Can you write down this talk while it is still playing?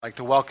I'd like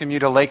to welcome you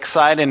to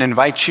Lakeside and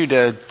invite you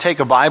to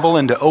take a Bible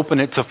and to open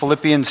it to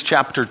Philippians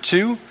chapter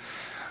 2.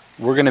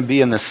 We're going to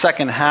be in the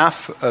second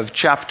half of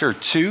chapter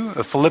 2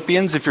 of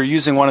Philippians. If you're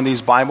using one of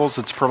these Bibles,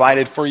 it's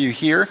provided for you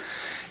here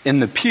in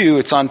the pew.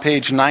 It's on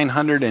page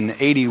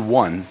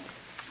 981.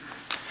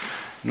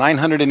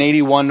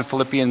 981,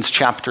 Philippians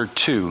chapter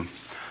 2.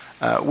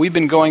 We've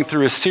been going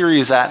through a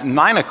series at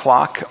 9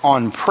 o'clock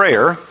on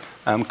prayer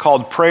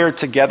called Prayer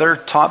Together,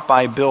 taught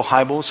by Bill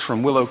Hybels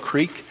from Willow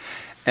Creek.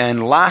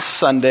 And last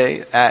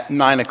Sunday at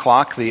 9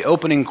 o'clock, the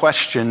opening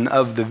question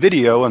of the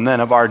video and then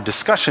of our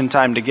discussion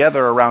time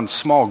together around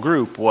small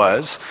group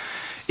was,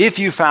 if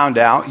you found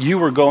out you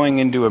were going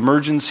into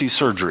emergency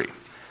surgery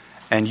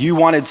and you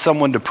wanted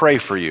someone to pray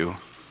for you,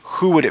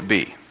 who would it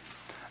be?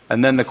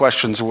 And then the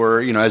questions were,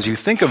 as you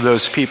think of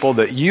those people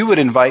that you would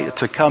invite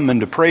to come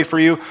and to pray for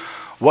you,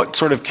 what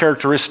sort of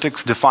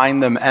characteristics define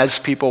them as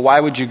people?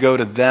 Why would you go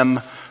to them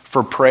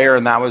for prayer?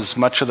 And that was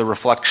much of the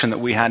reflection that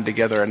we had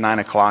together at 9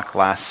 o'clock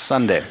last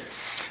Sunday.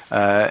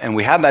 And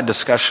we had that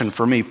discussion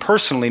for me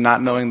personally,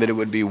 not knowing that it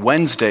would be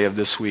Wednesday of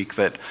this week,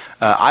 that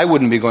I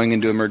wouldn't be going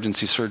into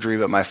emergency surgery,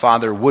 but my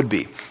father would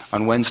be.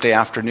 On Wednesday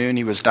afternoon,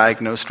 he was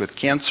diagnosed with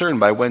cancer, and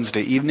by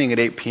Wednesday evening at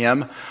 8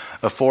 p.m.,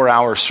 a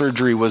 4-hour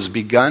surgery was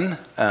begun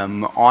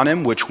on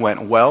him, which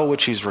went well,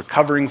 which he's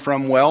recovering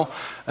from well,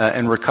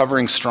 and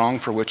recovering strong,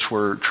 for which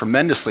we're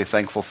tremendously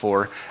thankful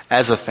for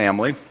as a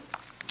family.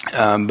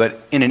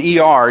 But in an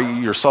ER,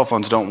 your cell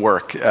phones don't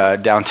work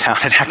downtown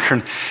at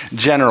Akron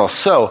General.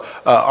 So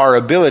our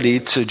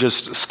ability to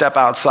just step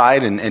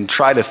outside and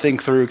try to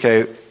think through,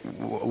 okay,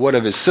 what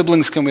of his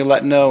siblings can we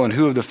let know and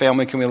who of the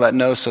family can we let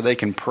know so they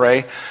can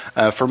pray?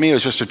 For me, it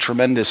was just a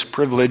tremendous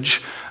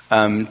privilege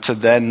to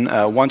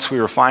then, once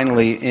we were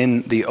finally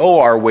in the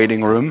OR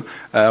waiting room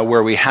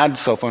where we had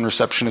cell phone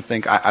reception, to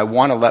think, I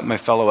want to let my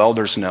fellow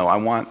elders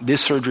know.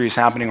 This surgery is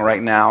happening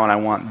right now, and I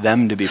want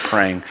them to be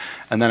praying.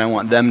 And then I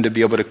want them to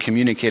be able to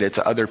communicate it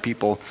to other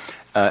people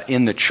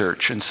in the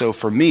church. And so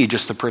for me,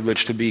 just the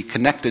privilege to be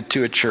connected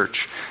to a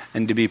church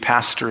and to be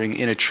pastoring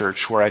in a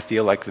church where I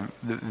feel like the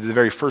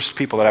very first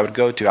people that I would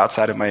go to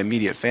outside of my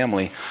immediate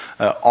family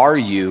are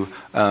you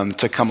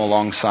to come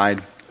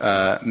alongside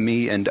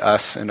me and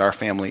us and our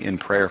family in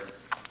prayer.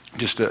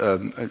 Just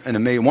an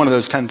amazing, one of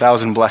those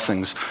 10,000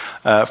 blessings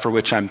for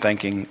which I'm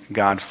thanking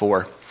God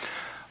for.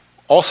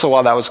 Also,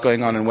 while that was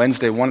going on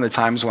Wednesday, one of the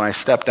times when I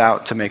stepped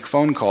out to make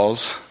phone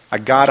calls, I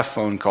got a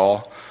phone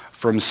call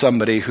from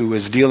somebody who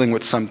was dealing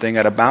with something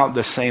at about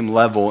the same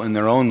level in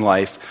their own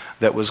life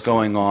that was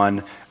going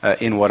on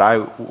in what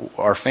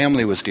our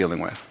family was dealing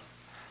with.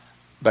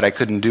 But I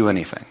couldn't do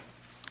anything.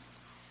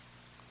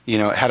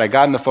 Had I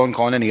gotten the phone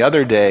call on any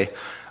other day,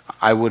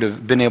 I would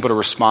have been able to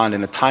respond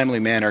in a timely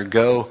manner,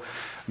 go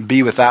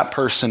be with that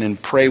person and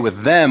pray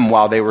with them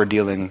while they were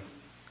dealing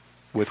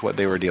with what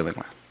they were dealing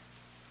with.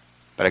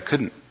 But I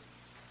couldn't.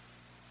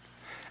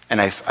 And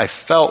I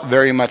felt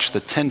very much the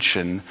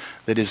tension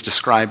that is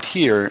described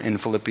here in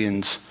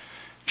Philippians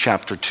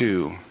chapter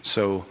 2.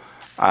 So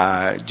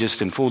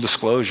just in full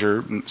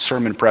disclosure,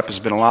 sermon prep has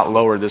been a lot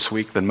lower this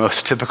week than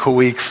most typical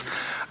weeks.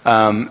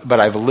 But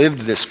I've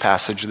lived this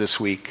passage this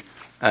week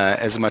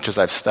as much as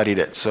I've studied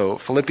it. So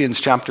Philippians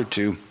chapter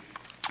 2,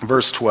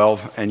 verse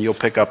 12, and you'll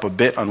pick up a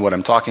bit on what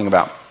I'm talking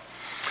about.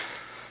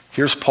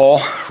 Here's Paul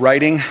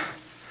writing,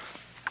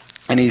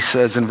 and he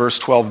says in verse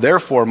 12,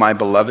 "Therefore, my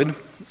beloved,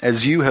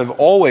 as you have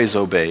always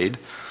obeyed,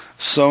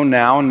 so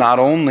now, not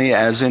only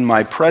as in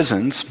my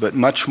presence, but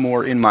much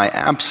more in my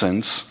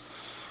absence,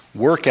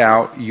 work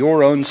out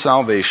your own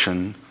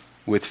salvation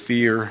with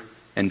fear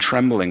and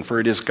trembling. For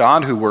it is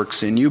God who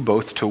works in you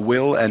both to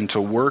will and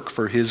to work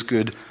for his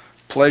good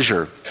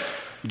pleasure.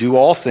 Do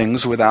all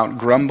things without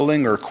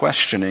grumbling or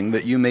questioning,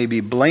 that you may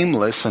be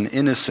blameless and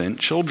innocent,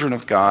 children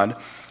of God,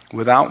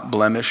 without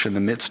blemish in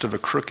the midst of a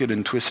crooked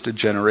and twisted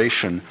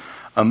generation,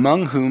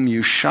 among whom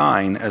you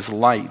shine as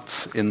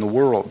lights in the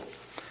world,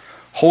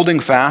 holding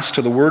fast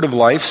to the word of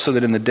life, so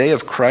that in the day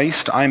of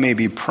Christ I may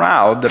be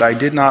proud that I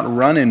did not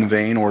run in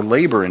vain or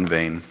labor in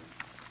vain.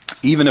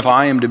 Even if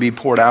I am to be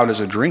poured out as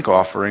a drink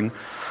offering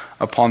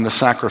upon the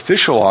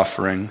sacrificial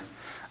offering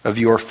of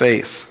your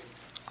faith,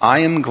 I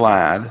am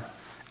glad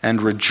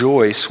and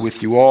rejoice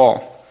with you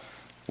all.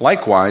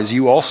 Likewise,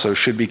 you also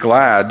should be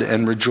glad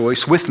and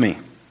rejoice with me.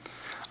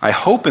 I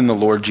hope in the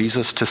Lord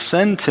Jesus to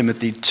send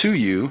Timothy to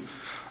you,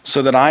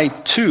 so that I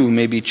too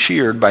may be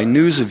cheered by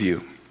news of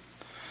you.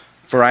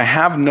 For I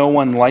have no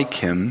one like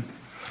him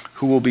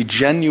who will be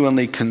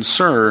genuinely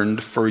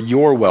concerned for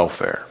your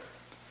welfare.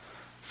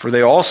 For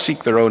they all seek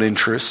their own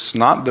interests,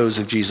 not those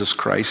of Jesus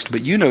Christ.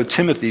 But you know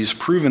Timothy's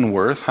proven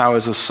worth, how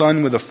as a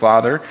son with a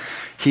father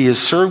he has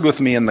served with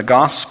me in the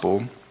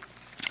gospel.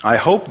 I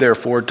hope,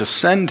 therefore, to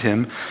send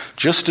him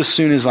just as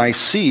soon as I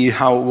see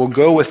how it will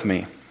go with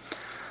me.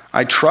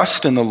 I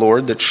trust in the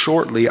Lord that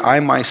shortly I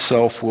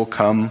myself will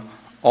come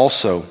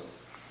also.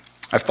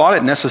 I've thought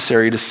it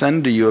necessary to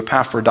send to you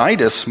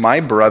Epaphroditus, my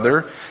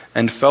brother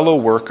and fellow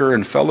worker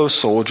and fellow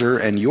soldier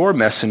and your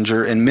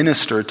messenger and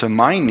minister to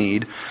my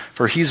need,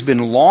 for he's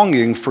been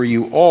longing for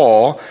you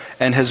all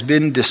and has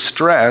been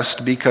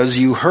distressed because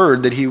you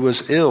heard that he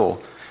was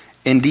ill.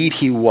 Indeed,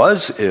 he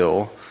was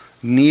ill,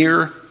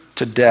 near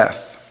to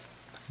death.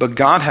 But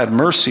God had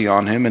mercy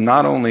on him, and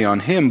not only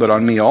on him, but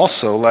on me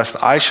also,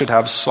 lest I should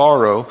have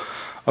sorrow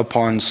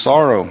upon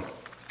sorrow.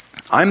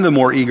 I'm the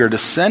more eager to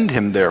send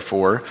him,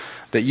 therefore,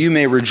 that you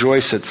may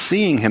rejoice at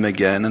seeing him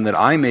again, and that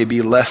I may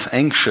be less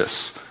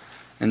anxious.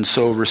 And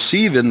so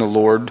receive him in the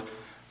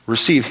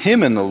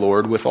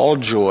Lord with all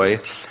joy,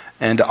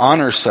 and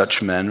honor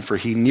such men, for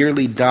he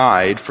nearly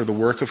died for the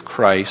work of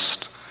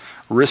Christ,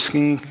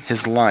 risking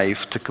his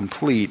life to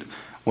complete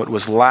what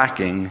was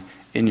lacking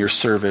in your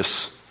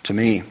service to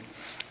me.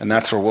 And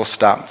that's where we'll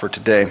stop for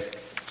today.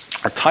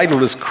 Our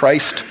title is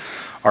Christ,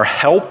 Our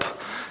Help.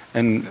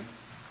 And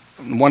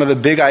one of the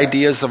big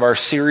ideas of our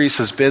series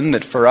has been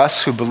that for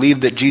us who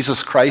believe that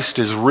Jesus Christ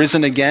is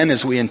risen again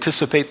as we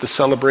anticipate the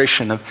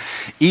celebration of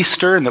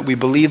Easter, and that we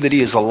believe that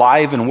he is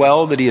alive and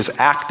well, that he is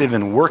active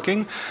and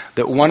working,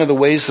 that one of the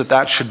ways that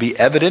that should be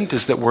evident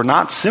is that we're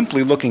not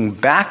simply looking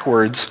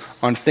backwards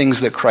on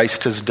things that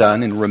Christ has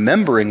done and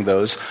remembering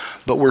those,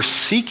 but we're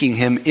seeking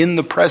him in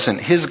the present,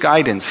 his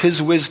guidance,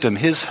 his wisdom,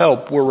 his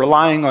help. We're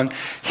relying on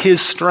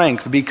his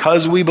strength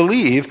because we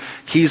believe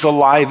he's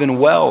alive and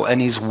well and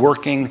he's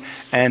working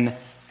and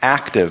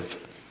active.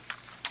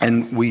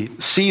 And we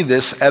see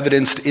this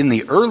evidenced in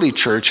the early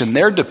church and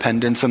their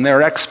dependence and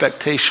their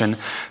expectation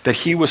that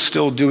he was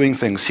still doing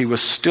things. He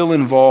was still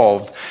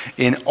involved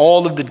in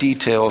all of the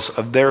details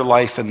of their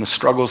life and the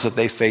struggles that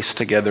they faced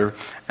together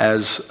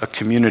as a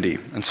community.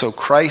 And so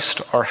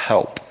Christ, our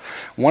help.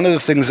 One of the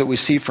things that we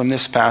see from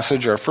this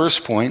passage, our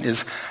first point,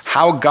 is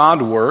how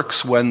God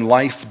works when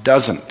life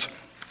doesn't.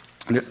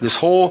 This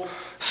whole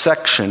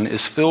section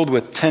is filled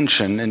with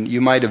tension, and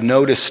you might have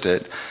noticed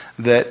it,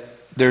 that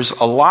there's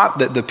a lot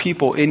that the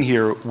people in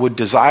here would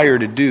desire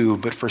to do,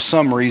 but for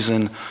some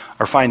reason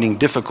are finding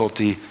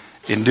difficulty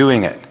in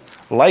doing it.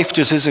 Life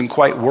just isn't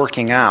quite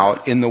working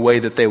out in the way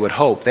that they would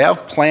hope. They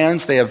have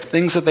plans, they have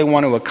things that they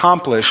want to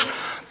accomplish,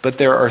 but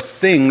there are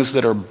things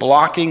that are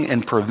blocking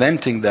and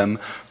preventing them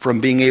from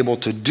being able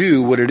to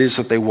do what it is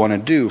that they want to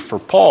do. For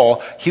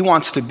Paul, he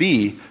wants to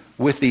be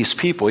with these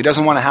people. He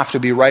doesn't want to have to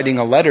be writing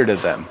a letter to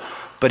them,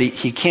 but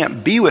he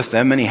can't be with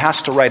them, and he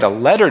has to write a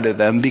letter to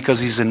them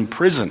because he's in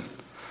prison.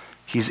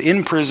 He's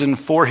in prison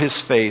for his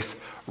faith,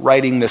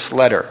 writing this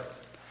letter.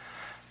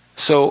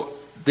 So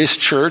this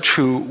church,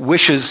 who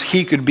wishes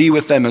he could be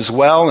with them as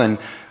well, and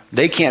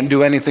they can't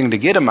do anything to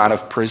get him out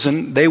of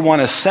prison, they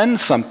want to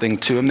send something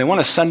to him. They want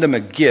to send him a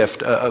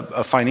gift,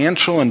 a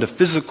financial and a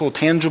physical,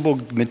 tangible,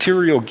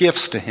 material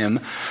gifts to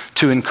him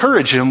to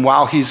encourage him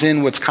while he's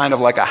in what's kind of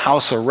like a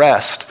house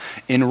arrest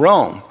in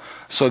Rome.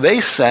 So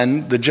they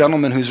send the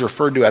gentleman who's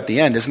referred to at the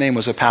end. His name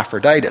was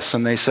Epaphroditus.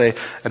 And they say,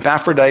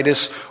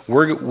 Epaphroditus,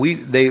 we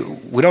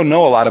don't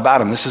know a lot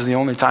about him. This is the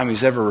only time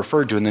he's ever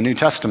referred to in the New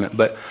Testament.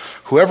 But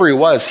whoever he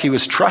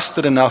was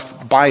trusted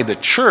enough by the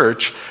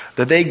church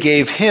that they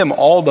gave him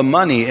all the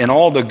money and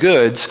all the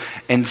goods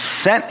and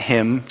sent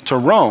him to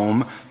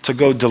Rome to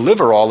go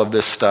deliver all of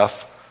this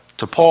stuff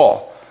to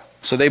Paul.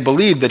 So they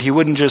believed that he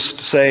wouldn't just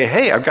say,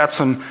 hey, I've got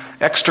some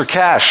extra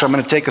cash. I'm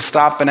going to take a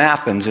stop in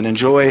Athens and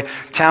enjoy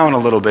town a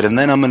little bit, and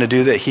then I'm going to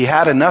do that. He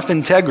had enough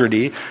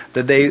integrity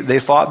that they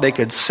thought they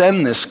could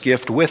send this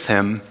gift with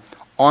him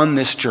on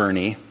this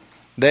journey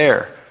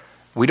there.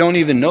 We don't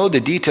even know the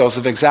details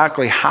of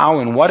exactly how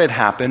and what had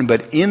happened,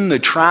 but in the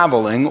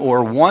traveling,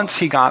 or once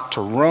he got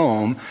to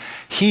Rome,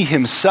 he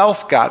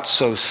himself got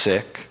so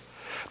sick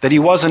that he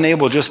wasn't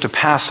able just to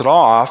pass it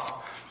off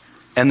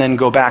and then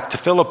go back to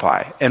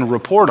Philippi and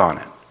report on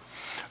it.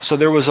 So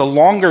there was a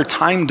longer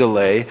time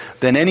delay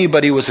than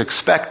anybody was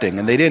expecting.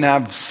 And they didn't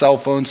have cell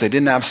phones, they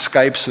didn't have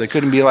Skype, so they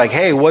couldn't be like,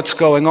 hey, what's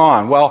going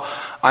on? Well,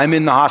 I'm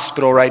in the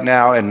hospital right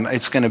now, and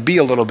it's going to be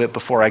a little bit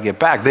before I get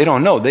back. They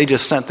don't know. They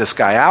just sent this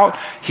guy out.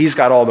 He's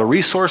got all the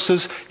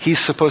resources. He's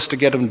supposed to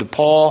get them to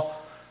Paul.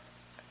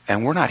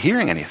 And we're not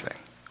hearing anything.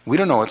 We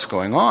don't know what's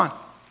going on.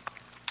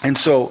 And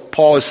so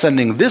Paul is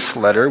sending this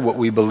letter, what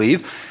we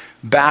believe,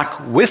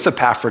 back with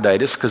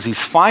Epaphroditus because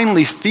he's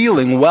finally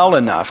feeling well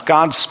enough.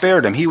 God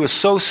spared him. He was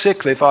so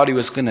sick they thought he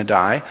was going to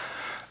die,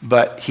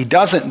 but he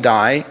doesn't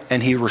die,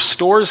 and he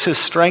restores his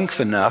strength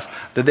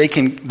enough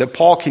that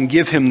Paul can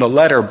give him the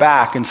letter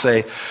back and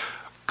say,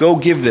 go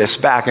give this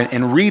back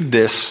and read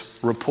this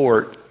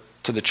report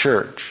to the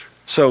church.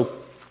 So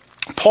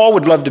Paul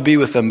would love to be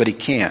with them, but he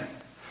can't.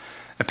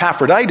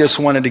 Epaphroditus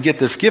wanted to get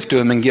this gift to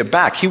him and get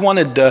back. He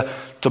wanted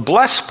to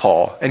bless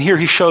Paul, and here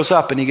he shows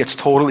up and he gets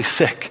totally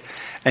sick.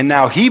 And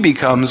now he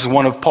becomes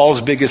one of Paul's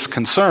biggest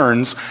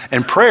concerns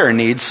and prayer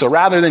needs. So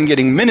rather than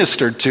getting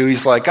ministered to,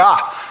 he's like,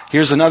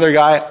 here's another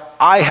guy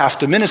I have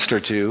to minister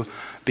to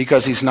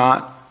because he's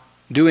not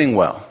doing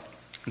well.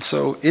 And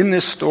so in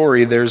this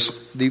story,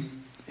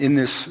 in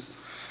this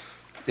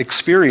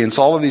experience,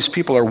 all of these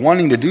people are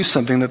wanting to do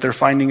something that they're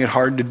finding it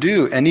hard to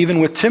do. And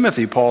even with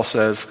Timothy, Paul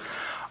says,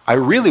 I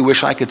really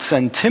wish I could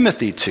send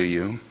Timothy to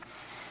you,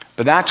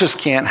 but that just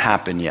can't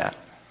happen yet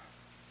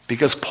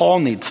because Paul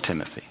needs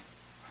Timothy.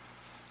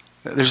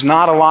 There's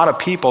not a lot of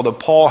people that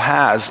Paul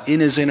has in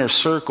his inner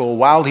circle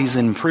while he's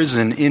in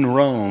prison in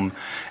Rome.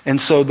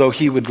 And so though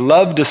he would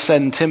love to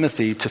send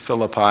Timothy to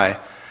Philippi,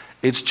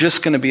 it's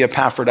just going to be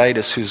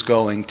Epaphroditus who's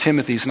going.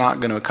 Timothy's not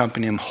going to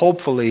accompany him.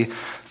 Hopefully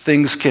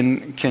things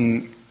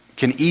can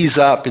ease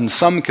up in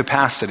some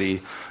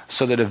capacity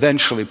so that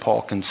eventually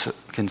Paul can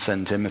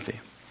send Timothy.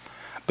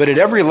 But at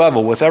every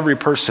level, with every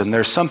person,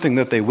 there's something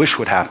that they wish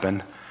would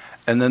happen,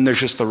 and then there's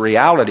just the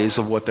realities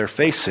of what they're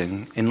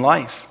facing in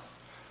life.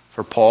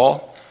 For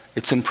Paul,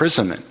 it's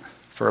imprisonment.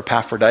 For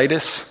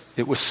Epaphroditus,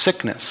 it was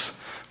sickness.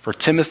 For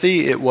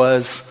Timothy, it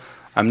was,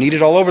 I'm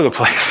needed all over the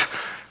place.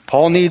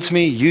 Paul needs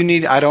me, you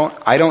need, I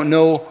don't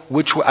know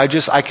which way,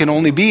 I can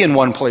only be in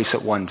one place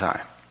at one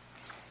time.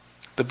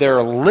 But there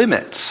are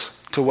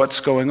limits to what's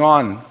going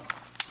on.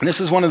 And this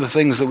is one of the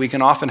things that we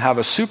can often have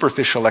a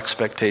superficial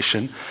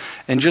expectation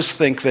and just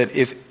think that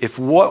if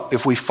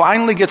we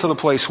finally get to the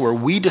place where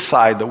we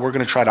decide that we're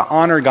going to try to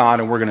honor God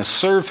and we're going to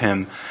serve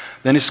him,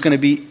 then it's going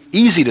to be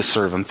easy to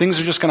serve him. Things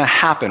are just going to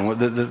happen.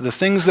 The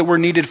things that we're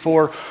needed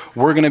for,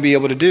 we're going to be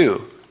able to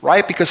do,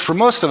 right? Because for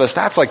most of us,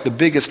 that's like the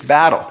biggest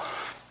battle.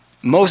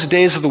 Most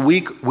days of the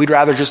week, we'd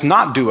rather just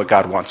not do what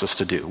God wants us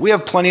to do. We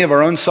have plenty of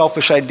our own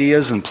selfish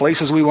ideas and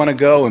places we want to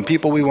go and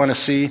people we want to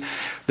see.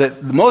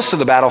 That most of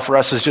the battle for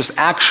us is just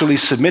actually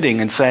submitting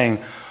and saying,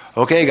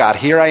 okay, God,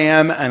 here I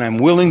am, and I'm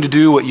willing to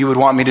do what you would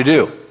want me to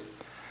do.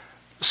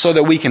 So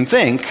that we can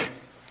think,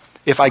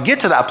 if I get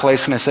to that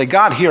place and I say,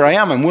 God, here I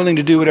am, I'm willing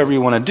to do whatever you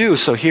want to do,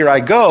 so here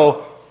I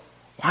go,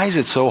 why is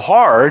it so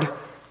hard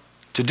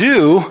to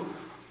do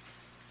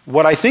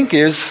what I think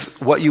is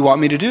what you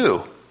want me to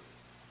do?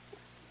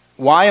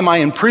 Why am I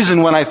in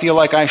prison when I feel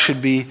like I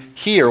should be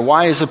here?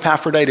 Why is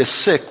Epaphroditus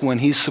sick when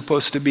he's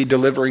supposed to be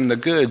delivering the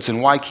goods?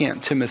 And why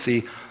can't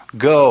Timothy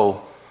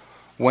go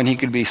when he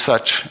could be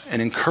such an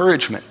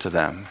encouragement to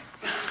them?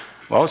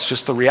 Well, it's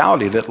just the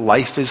reality that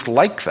life is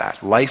like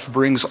that. Life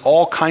brings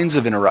all kinds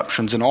of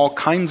interruptions and all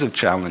kinds of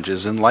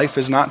challenges. And life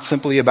is not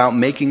simply about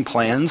making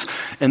plans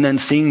and then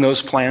seeing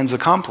those plans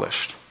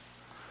accomplished.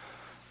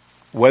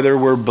 Whether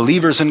we're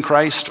believers in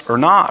Christ or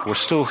not, we're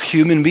still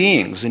human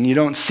beings, and you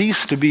don't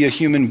cease to be a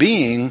human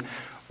being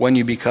when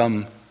you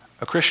become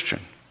a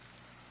Christian.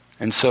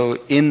 And so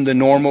in the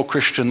normal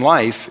Christian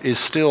life is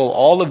still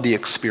all of the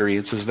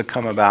experiences that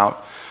come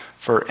about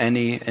for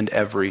any and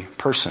every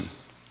person.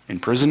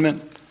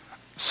 Imprisonment,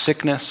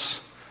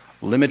 sickness,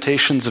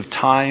 limitations of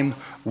time,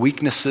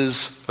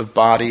 weaknesses of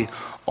body,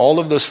 all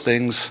of those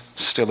things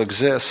still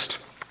exist.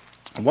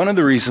 One of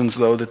the reasons,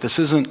 though, that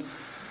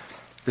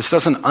this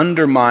doesn't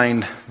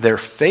undermine their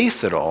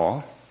faith at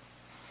all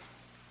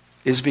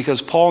is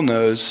because Paul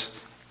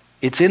knows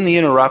it's in the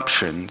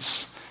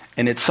interruptions,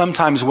 and it's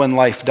sometimes when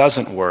life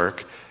doesn't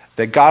work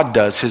that God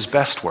does his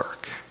best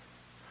work.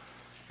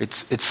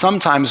 It's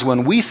sometimes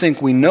when we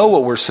think we know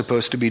what we're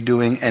supposed to be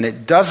doing and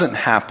it doesn't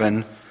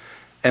happen,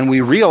 and we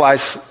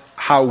realize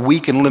how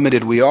weak and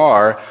limited we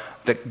are,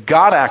 that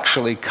God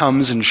actually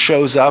comes and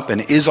shows up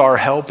and is our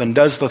help and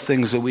does the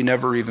things that we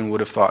never even would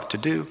have thought to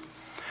do.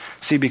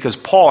 See, because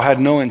Paul had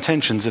no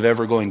intentions of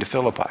ever going to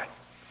Philippi.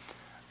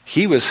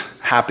 He was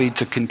happy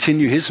to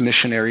continue his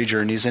missionary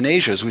journeys in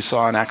Asia, as we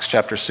saw in Acts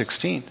chapter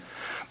 16.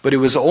 But it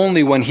was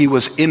only when he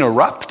was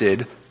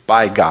interrupted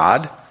by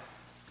God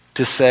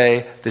to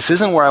say, this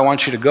isn't where I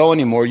want you to go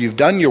anymore. You've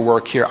done your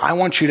work here. I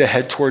want you to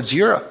head towards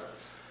Europe.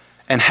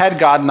 And had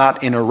God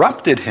not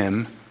interrupted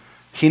him,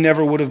 he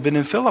never would have been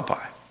in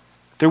Philippi.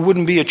 There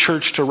wouldn't be a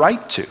church to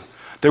write to.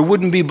 There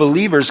wouldn't be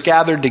believers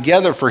gathered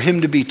together for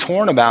him to be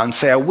torn about and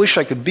say, I wish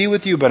I could be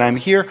with you, but I'm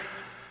here.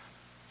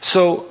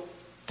 So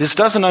this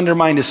doesn't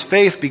undermine his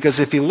faith, because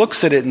if he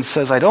looks at it and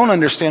says, I don't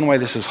understand why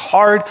this is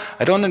hard,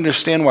 I don't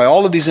understand why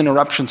all of these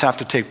interruptions have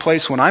to take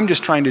place when I'm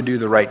just trying to do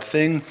the right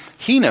thing,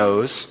 he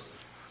knows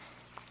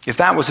if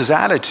that was his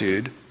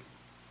attitude,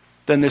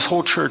 then this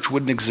whole church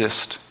wouldn't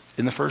exist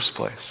in the first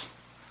place.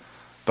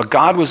 But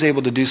God was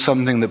able to do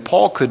something that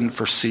Paul couldn't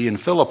foresee in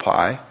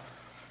Philippi,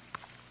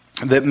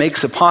 that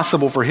makes it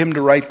possible for him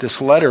to write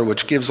this letter,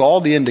 which gives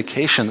all the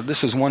indication that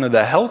this is one of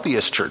the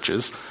healthiest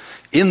churches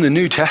in the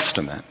New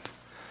Testament.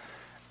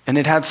 And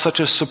it had such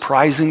a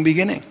surprising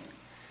beginning.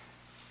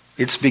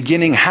 Its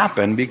beginning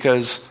happened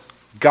because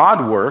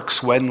God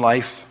works when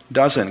life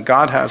doesn't.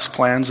 God has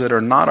plans that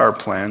are not our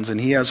plans, and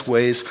he has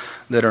ways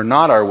that are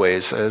not our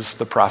ways, as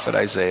the prophet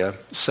Isaiah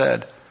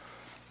said.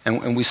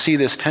 And we see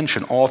this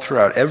tension all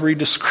throughout. Every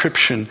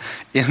description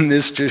in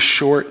this just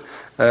short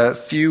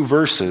few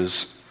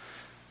verses,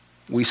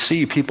 we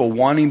see people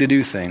wanting to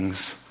do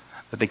things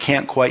that they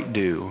can't quite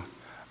do,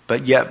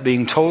 but yet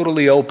being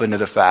totally open to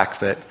the fact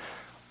that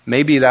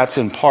maybe that's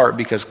in part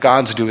because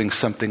God's doing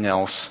something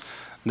else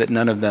that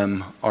none of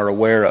them are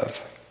aware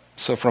of.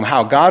 So from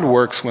how God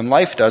works when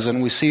life doesn't,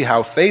 we see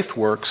how faith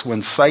works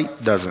when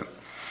sight doesn't.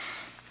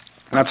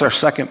 That's our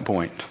second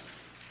point.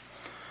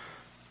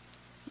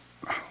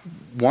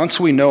 once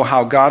we know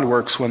how God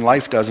works when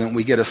life doesn't,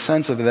 we get a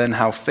sense of then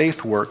how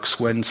faith works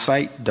when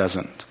sight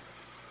doesn't.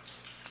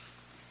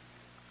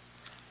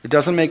 It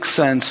doesn't make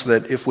sense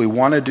that if we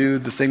want to do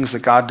the things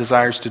that God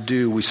desires to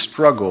do, we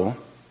struggle.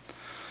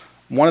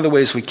 One of the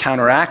ways we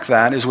counteract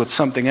that is with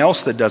something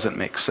else that doesn't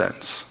make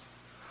sense,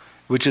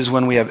 which is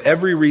when we have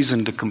every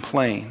reason to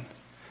complain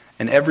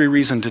and every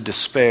reason to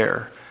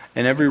despair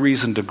and every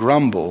reason to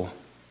grumble,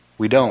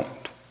 we don't.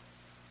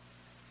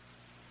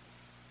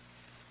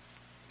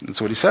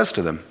 That's what he says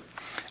to them.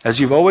 As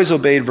you've always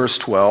obeyed, verse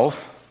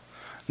 12,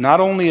 not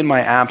only in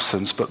my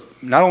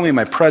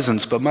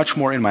presence, but much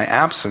more in my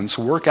absence,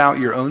 work out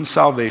your own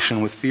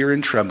salvation with fear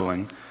and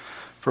trembling.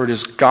 For it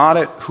is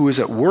God who is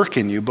at work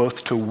in you,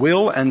 both to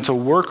will and to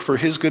work for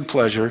his good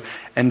pleasure,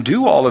 and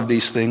do all of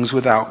these things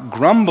without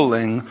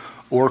grumbling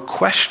or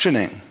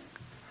questioning.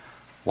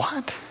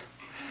 What?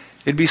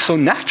 It'd be so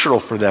natural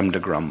for them to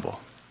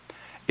grumble.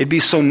 It'd be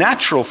so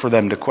natural for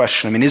them to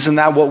question. I mean, isn't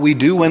that what we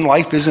do when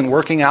life isn't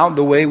working out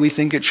the way we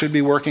think it should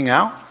be working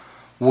out?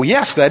 Well,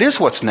 yes, that is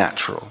what's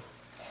natural.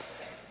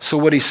 So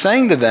what he's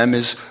saying to them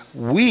is,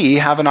 we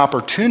have an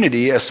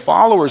opportunity as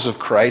followers of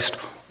Christ,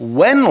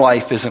 when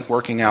life isn't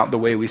working out the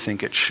way we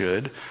think it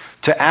should,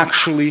 to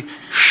actually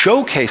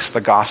showcase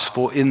the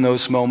gospel in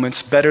those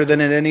moments better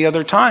than at any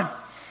other time.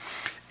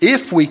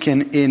 If we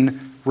can,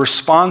 in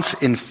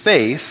response in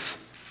faith,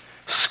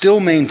 still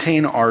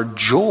maintain our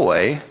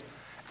joy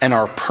and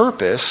our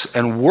purpose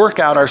and work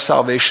out our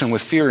salvation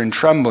with fear and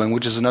trembling,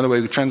 which is another way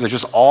we translate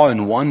just awe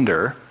and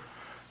wonder,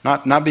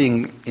 not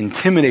being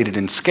intimidated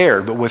and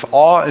scared, but with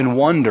awe and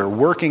wonder,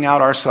 working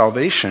out our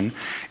salvation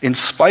in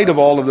spite of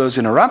all of those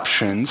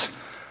interruptions,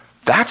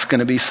 that's going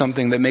to be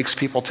something that makes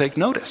people take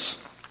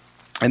notice.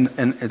 And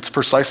it's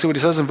precisely what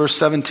he says in verse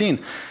 17.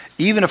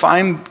 Even if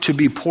I'm to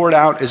be poured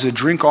out as a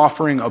drink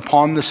offering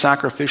upon the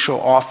sacrificial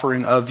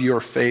offering of your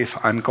faith,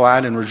 I'm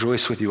glad and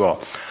rejoice with you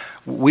all.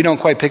 We don't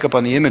quite pick up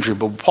on the imagery,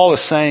 but what Paul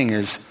is saying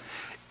is,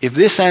 if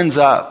this ends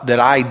up that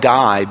I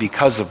die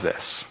because of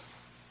this,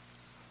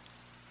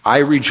 I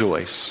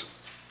rejoice.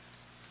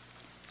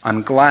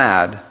 I'm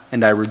glad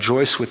and I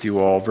rejoice with you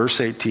all. Verse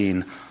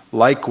 18,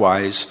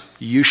 likewise,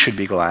 you should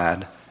be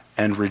glad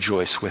and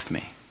rejoice with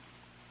me.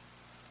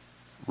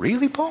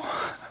 Really, Paul?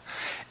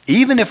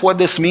 Even if what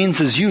this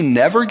means is you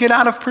never get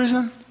out of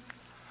prison,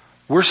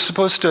 we're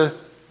supposed to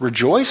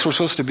rejoice? We're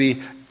supposed to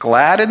be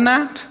glad in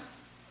that?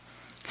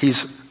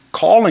 He's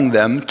calling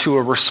them to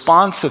a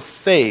response of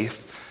faith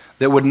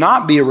that would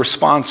not be a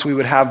response we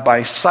would have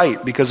by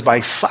sight, because by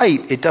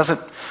sight,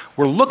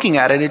 we're looking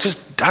at it, it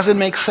just doesn't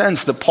make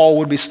sense that Paul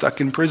would be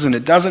stuck in prison.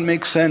 It doesn't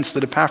make sense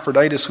that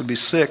Epaphroditus would be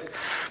sick.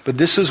 But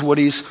this is what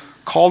he's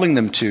calling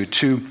them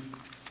to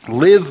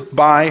live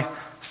by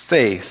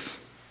faith.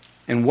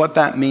 And what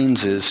that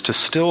means is to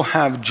still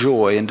have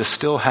joy and to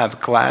still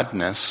have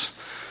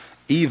gladness,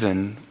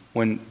 even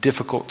when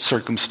difficult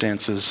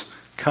circumstances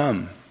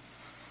come.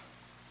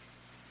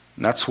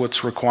 And that's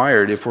what's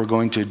required if we're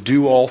going to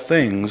do all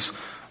things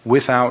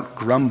without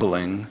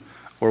grumbling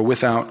or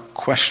without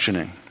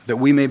questioning, that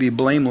we may be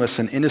blameless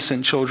and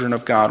innocent children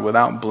of God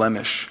without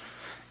blemish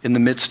in the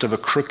midst of a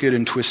crooked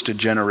and twisted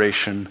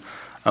generation,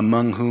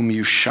 among whom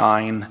you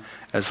shine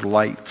as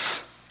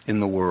lights in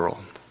the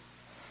world.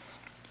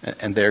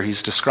 And there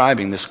he's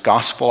describing this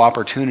gospel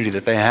opportunity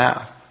that they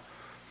have.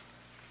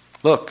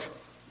 Look,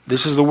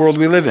 this is the world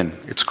we live in.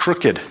 It's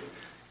crooked.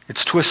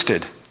 It's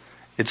twisted.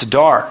 It's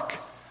dark.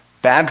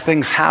 Bad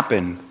things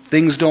happen.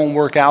 Things don't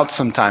work out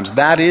sometimes.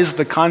 That is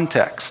the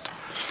context.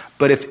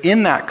 But if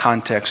in that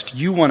context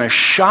you want to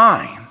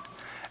shine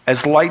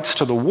as lights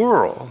to the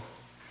world,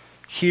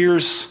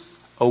 here's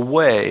a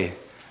way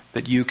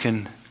that you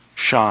can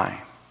shine.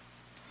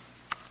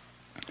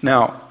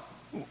 Now,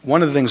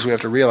 one of the things we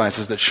have to realize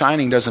is that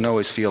shining doesn't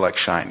always feel like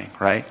shining,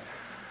 right?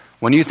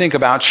 When you think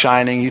about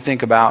shining, you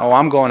think about,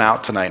 I'm going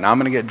out tonight and I'm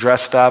going to get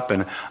dressed up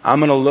and I'm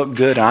going to look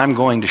good and I'm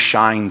going to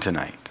shine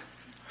tonight.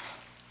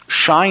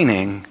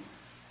 Shining,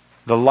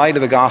 the light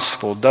of the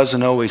gospel,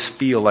 doesn't always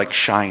feel like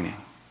shining.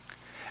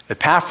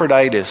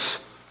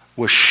 Epaphroditus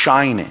was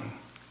shining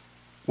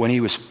when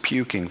he was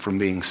puking from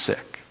being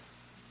sick.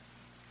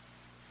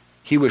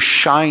 He was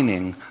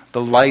shining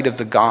the light of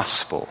the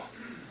gospel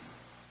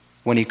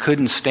when he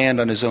couldn't stand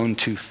on his own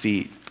 2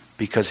 feet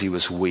because he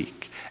was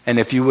weak. And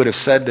if you would have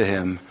said to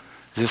him,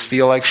 does this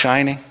feel like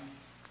shining?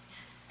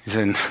 He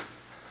said,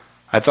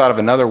 I thought of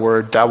another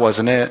word, that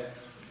wasn't it.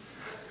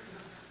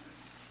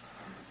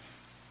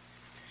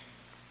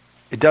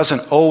 It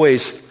doesn't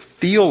always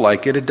feel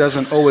like it. It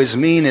doesn't always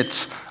mean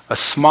it's a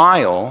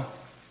smile.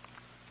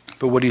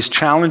 But what he's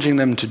challenging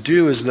them to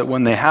do is that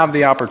when they have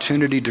the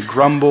opportunity to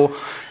grumble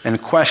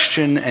and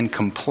question and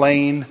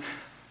complain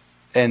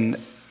and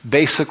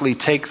basically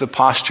take the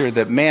posture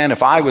that, man,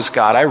 if I was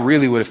God, I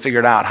really would have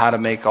figured out how to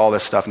make all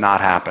this stuff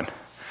not happen.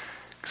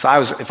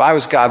 Because if I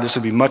was God, this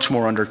would be much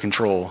more under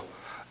control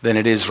than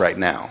it is right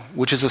now,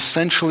 which is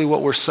essentially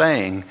what we're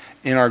saying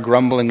in our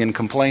grumbling and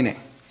complaining.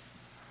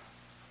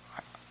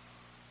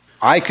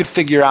 I could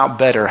figure out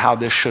better how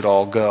this should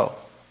all go.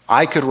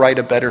 I could write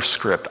a better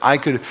script. I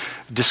could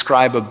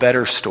describe a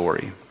better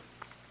story.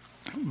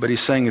 But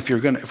he's saying if we're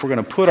going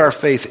to put our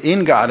faith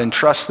in God and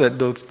trust that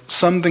though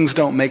some things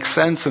don't make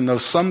sense and though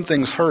some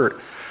things hurt,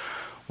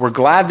 we're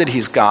glad that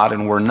he's God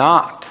and we're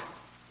not.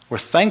 We're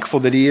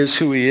thankful that he is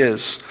who he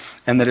is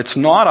and that it's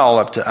not all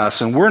up to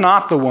us and we're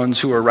not the ones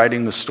who are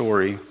writing the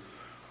story.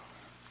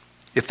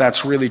 If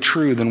that's really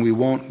true, then we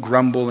won't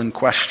grumble and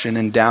question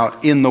and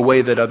doubt in the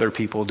way that other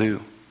people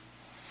do,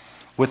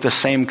 with the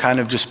same kind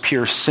of just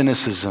pure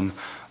cynicism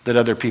that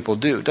other people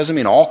do. It doesn't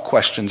mean all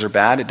questions are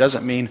bad. It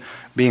doesn't mean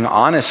being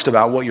honest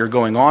about what you're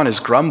going on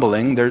is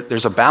grumbling.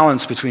 There's a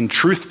balance between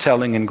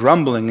truth-telling and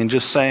grumbling and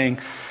just saying,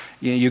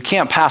 you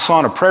can't pass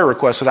on a prayer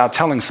request without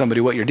telling somebody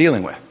what you're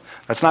dealing with.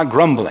 That's not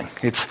grumbling.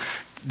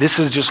 This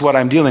is just what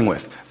I'm dealing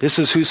with. This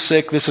is who's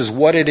sick, this is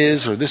what it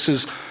is, or this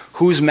is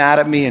who's mad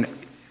at me, and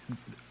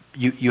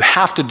you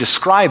have to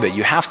describe it.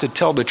 You have to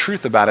tell the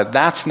truth about it.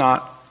 That's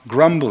not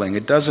grumbling.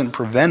 It doesn't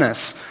prevent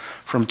us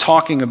from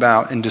talking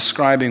about and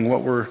describing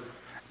what we're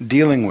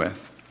dealing with.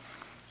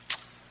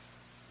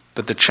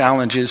 But the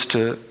challenge is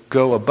to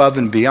go above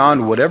and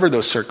beyond whatever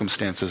those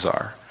circumstances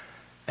are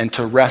and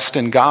to rest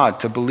in God,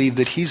 to believe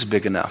that he's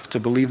big enough, to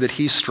believe that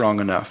he's strong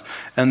enough,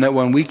 and that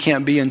when we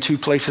can't be in two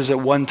places at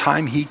one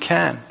time, he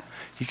can.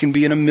 He can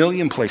be in a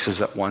million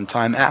places at one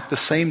time, at the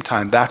same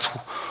time. That's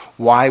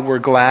why we're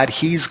glad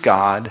he's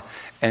God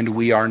and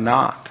we are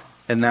not.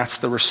 And that's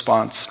the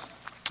response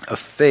of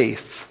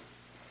faith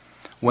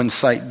when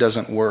sight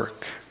doesn't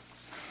work.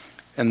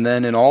 And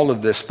then in all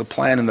of this, the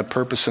plan and the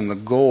purpose and the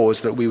goal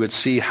is that we would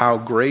see how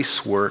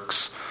grace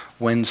works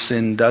when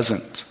sin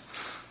doesn't.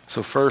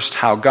 So first,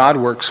 how God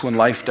works when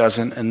life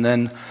doesn't, and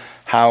then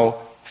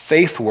how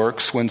faith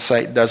works when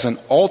sight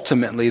doesn't.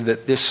 Ultimately,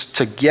 that this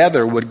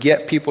together would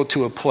get people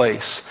to a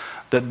place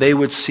that they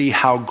would see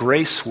how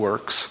grace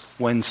works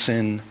when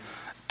sin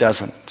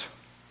doesn't.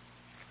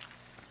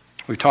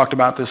 We've talked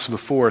about this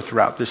before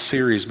throughout this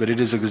series, but it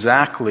is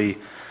exactly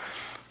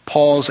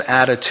Paul's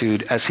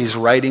attitude as he's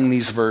writing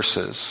these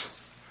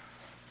verses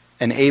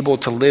and able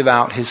to live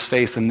out his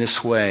faith in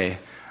this way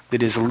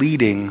that is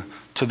leading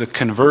to the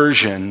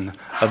conversion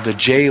of the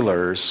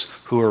jailers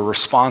who are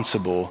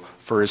responsible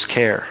for his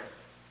care.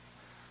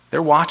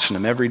 They're watching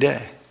him every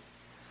day.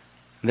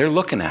 They're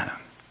looking at him.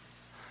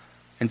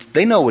 And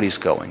they know what he's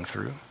going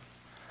through.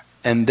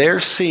 And they're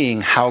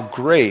seeing how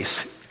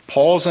grace,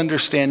 Paul's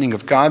understanding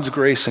of God's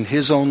grace in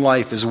his own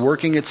life, is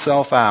working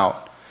itself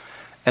out,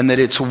 and that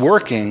it's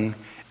working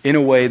in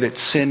a way that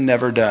sin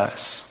never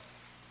does.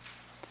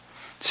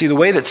 See, the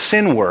way that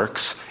sin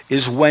works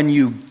is when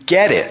you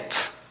get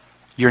it,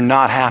 you're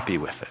not happy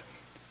with it.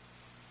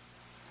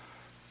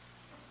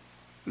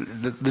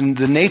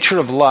 The nature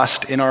of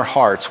lust in our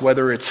hearts,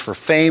 whether it's for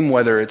fame,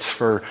 whether it's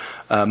for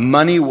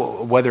money,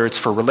 whether it's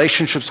for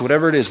relationships,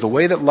 whatever it is, the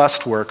way that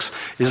lust works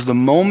is the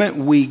moment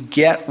we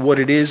get what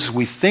it is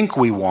we think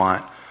we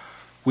want,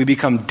 we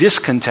become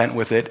discontent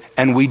with it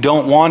and we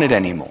don't want it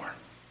anymore.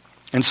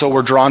 And so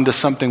we're drawn to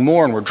something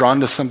more and we're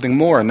drawn to something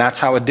more, and that's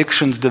how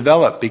addictions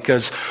develop,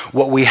 because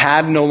what we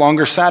had no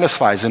longer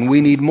satisfies and we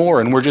need more,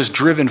 and we're just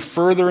driven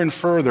further and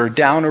further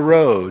down a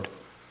road.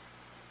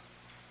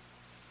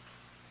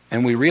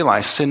 And we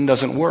realize sin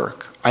doesn't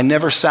work. I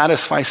never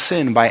satisfy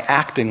sin by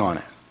acting on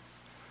it.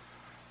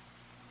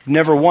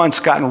 Never once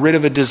gotten rid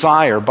of a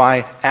desire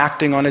by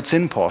acting on its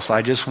impulse.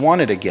 I just want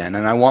it again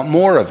and I want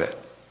more of it.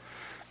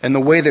 And the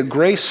way that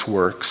grace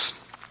works,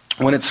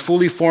 when it's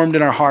fully formed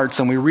in our hearts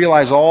and we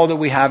realize all that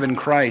we have in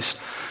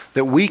Christ,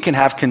 that we can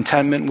have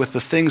contentment with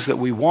the things that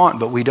we want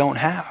but we don't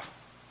have.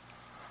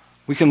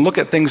 We can look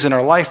at things in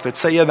our life that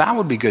say, yeah, that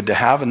would be good to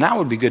have and that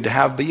would be good to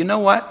have, but you know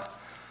what?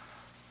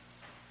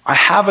 I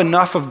have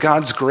enough of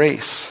God's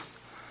grace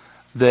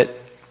that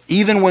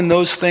even when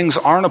those things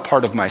aren't a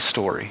part of my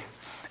story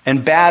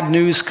and bad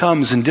news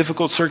comes and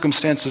difficult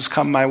circumstances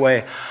come my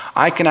way,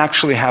 I can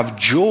actually have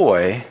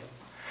joy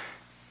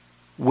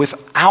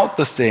without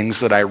the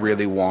things that I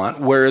really want.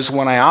 Whereas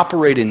when I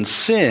operate in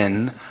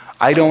sin,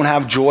 I don't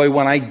have joy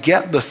when I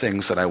get the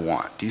things that I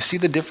want. Do you see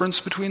the difference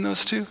between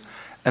those two?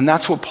 And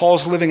that's what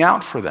Paul's living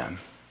out for them.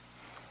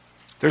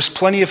 There's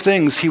plenty of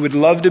things he would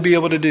love to be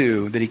able to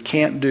do that he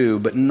can't do,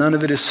 but none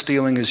of it is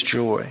stealing his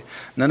joy.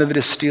 None of it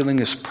is stealing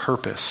his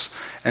purpose.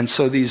 And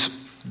so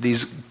these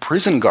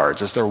prison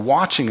guards, as they're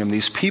watching him,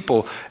 these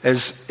people,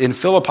 as in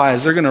Philippi,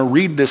 as they're going to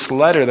read this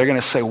letter, they're going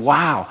to say,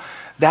 wow,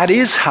 that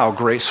is how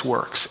grace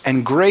works.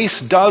 And grace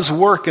does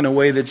work in a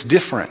way that's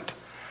different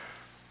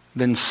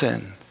than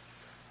sin.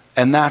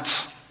 And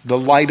that's the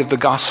light of the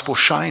gospel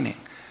shining.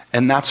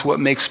 And that's what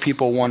makes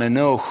people want to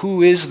know,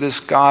 who is this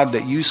God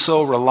that you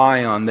so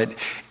rely on, that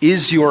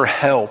is your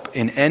help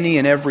in any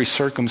and every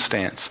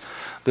circumstance,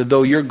 that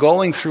though you're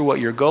going through what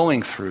you're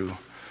going through,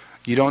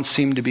 you don't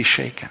seem to be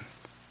shaken.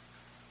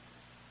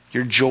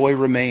 Your joy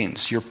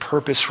remains, your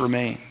purpose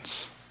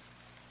remains.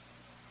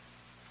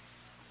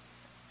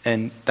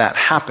 And that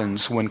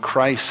happens when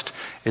Christ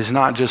is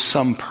not just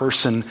some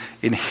person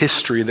in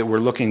history that we're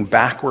looking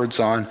backwards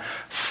on,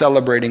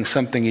 celebrating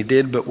something he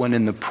did, but when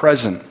in the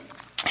present,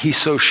 He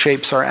so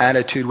shapes our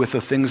attitude with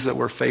the things that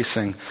we're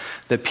facing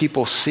that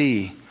people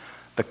see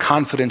the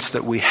confidence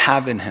that we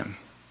have in him.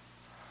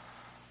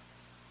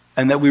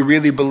 And that we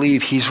really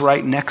believe he's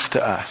right next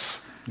to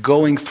us,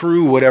 going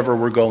through whatever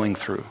we're going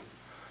through.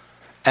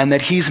 And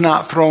that he's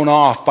not thrown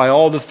off by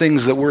all the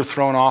things that we're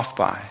thrown off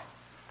by.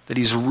 That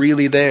he's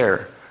really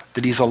there,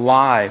 that he's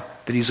alive,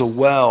 that he's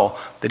well,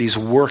 that he's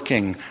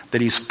working,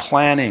 that he's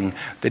planning,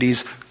 that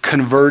he's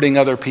converting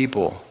other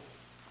people.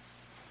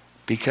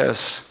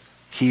 Because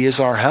he is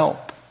our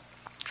help.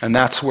 And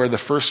that's where the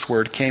first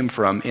word came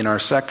from in our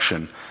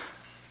section.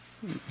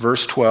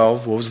 Verse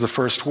 12, what was the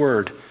first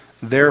word?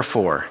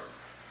 Therefore.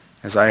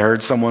 As I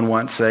heard someone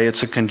once say,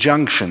 it's a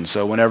conjunction.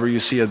 So whenever you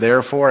see a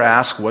therefore,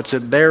 ask, what's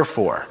it there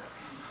for?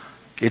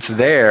 It's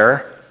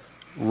there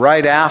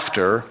right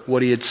after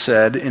what he had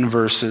said in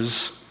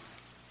verses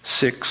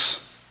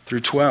 6 through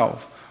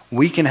 12.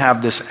 We can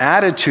have this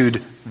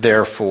attitude,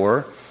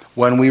 therefore,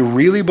 when we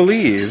really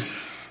believe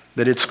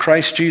that it's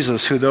Christ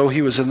Jesus who, though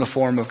he was in the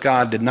form of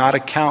God, did not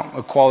account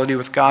equality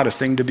with God a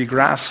thing to be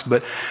grasped,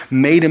 but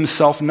made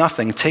himself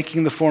nothing,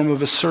 taking the form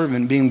of a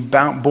servant, being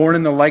born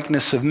in the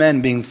likeness of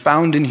men, being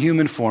found in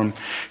human form.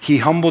 He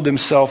humbled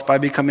himself by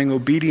becoming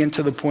obedient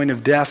to the point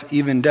of death,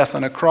 even death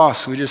on a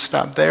cross. We just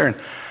stopped there. And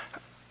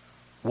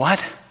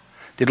what?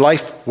 Did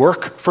life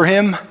work for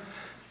him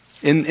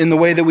in the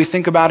way that we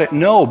think about it?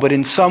 No, but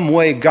in some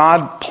way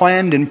God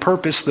planned and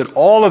purposed that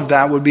all of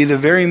that would be the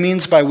very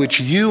means by which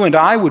you and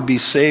I would be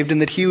saved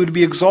and that he would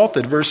be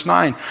exalted. Verse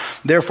 9,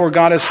 therefore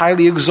God has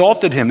highly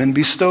exalted him and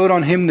bestowed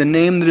on him the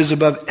name that is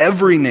above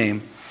every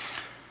name,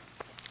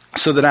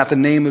 so that at the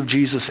name of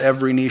Jesus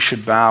every knee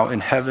should bow in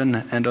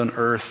heaven and on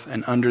earth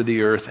and under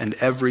the earth, and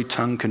every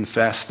tongue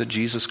confess that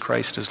Jesus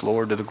Christ is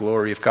Lord, to the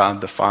glory of God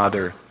the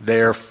Father.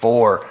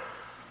 Therefore,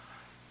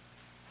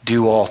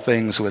 do all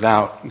things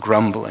without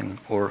grumbling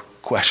or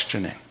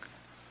questioning.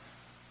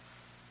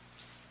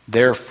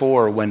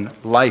 Therefore, when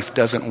life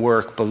doesn't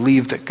work,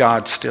 believe that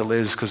God still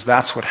is, because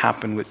that's what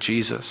happened with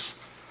Jesus.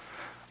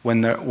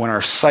 When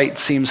our sight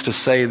seems to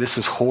say, this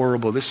is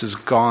horrible, this is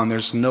gone,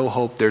 there's no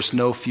hope, there's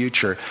no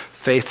future,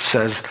 faith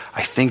says,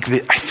 I think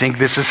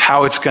this is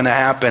how it's going to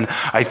happen.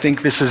 I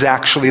think this is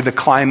actually the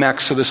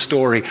climax of the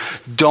story.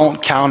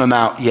 Don't count him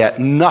out yet.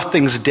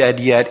 Nothing's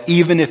dead yet.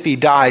 Even if he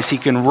dies, he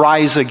can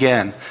rise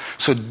again.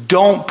 So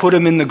don't put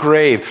him in the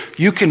grave.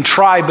 You can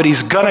try, but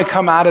he's going to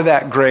come out of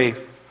that grave.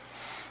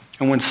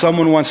 And when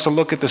someone wants to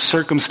look at the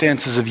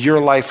circumstances of your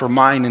life or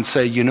mine and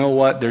say, you know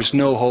what, there's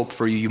no hope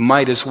for you, you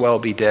might as well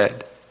be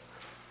dead,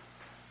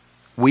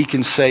 we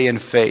can say in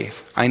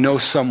faith, I know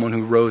someone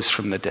who rose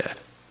from the dead.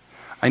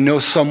 I know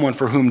someone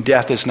for whom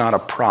death is not a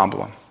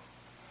problem.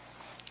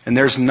 And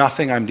there's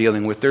nothing I'm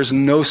dealing with. There's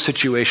no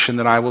situation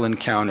that I will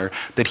encounter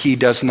that he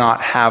does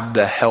not have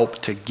the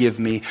help to give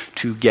me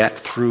to get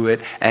through it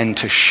and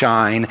to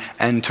shine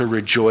and to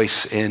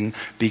rejoice in,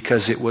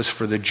 because it was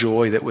for the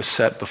joy that was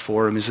set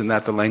before him. Isn't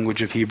that the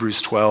language of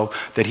Hebrews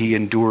 12, that he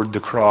endured the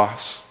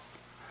cross?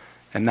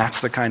 And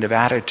that's the kind of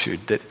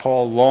attitude that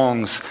Paul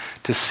longs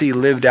to see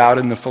lived out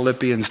in the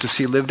Philippians, to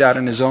see lived out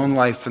in his own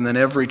life and then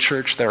every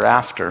church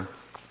thereafter.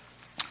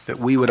 That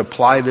we would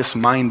apply this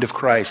mind of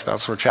Christ.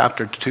 That's where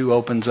chapter 2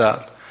 opens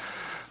up.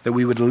 That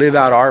we would live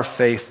out our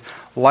faith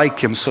like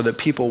him, so that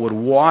people would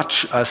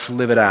watch us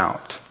live it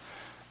out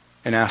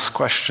and ask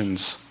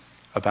questions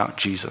about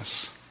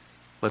Jesus.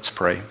 Let's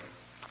pray.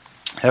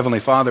 Heavenly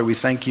Father, we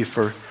thank you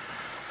for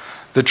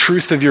the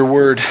truth of your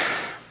word,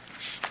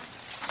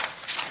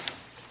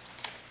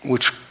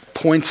 which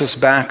points us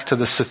back to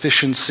the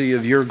sufficiency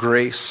of your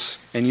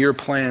grace and your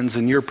plans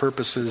and your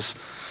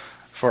purposes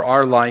for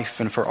our life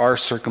and for our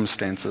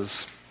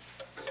circumstances.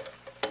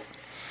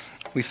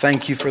 We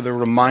thank you for the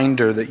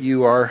reminder that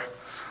you are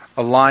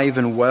alive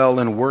and well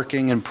and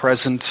working and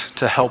present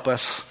to help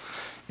us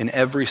in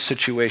every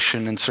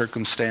situation and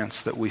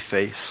circumstance that we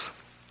face.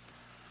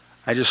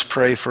 I just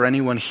pray for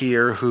anyone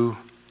here who,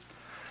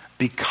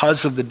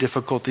 because of the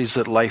difficulties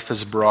that life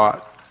has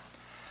brought,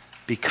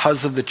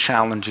 because of the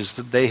challenges,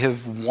 that they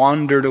have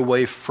wandered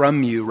away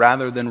from you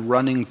rather than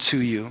running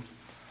to you,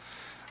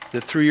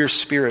 that through your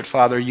Spirit,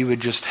 Father, you would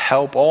just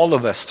help all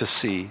of us to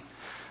see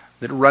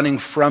that running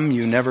from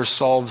you never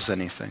solves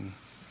anything,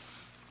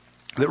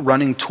 that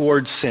running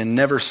towards sin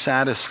never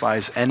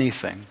satisfies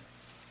anything,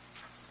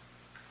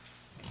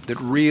 that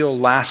real,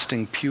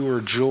 lasting, pure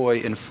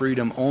joy and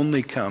freedom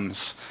only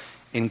comes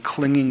in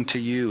clinging to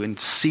you and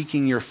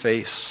seeking your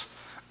face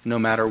no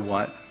matter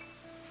what.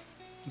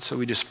 And so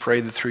we just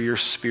pray that through your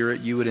Spirit,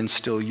 you would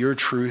instill your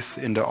truth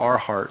into our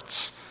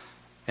hearts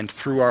and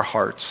through our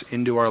hearts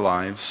into our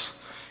lives.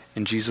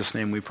 In Jesus'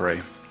 name we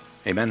pray.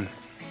 Amen.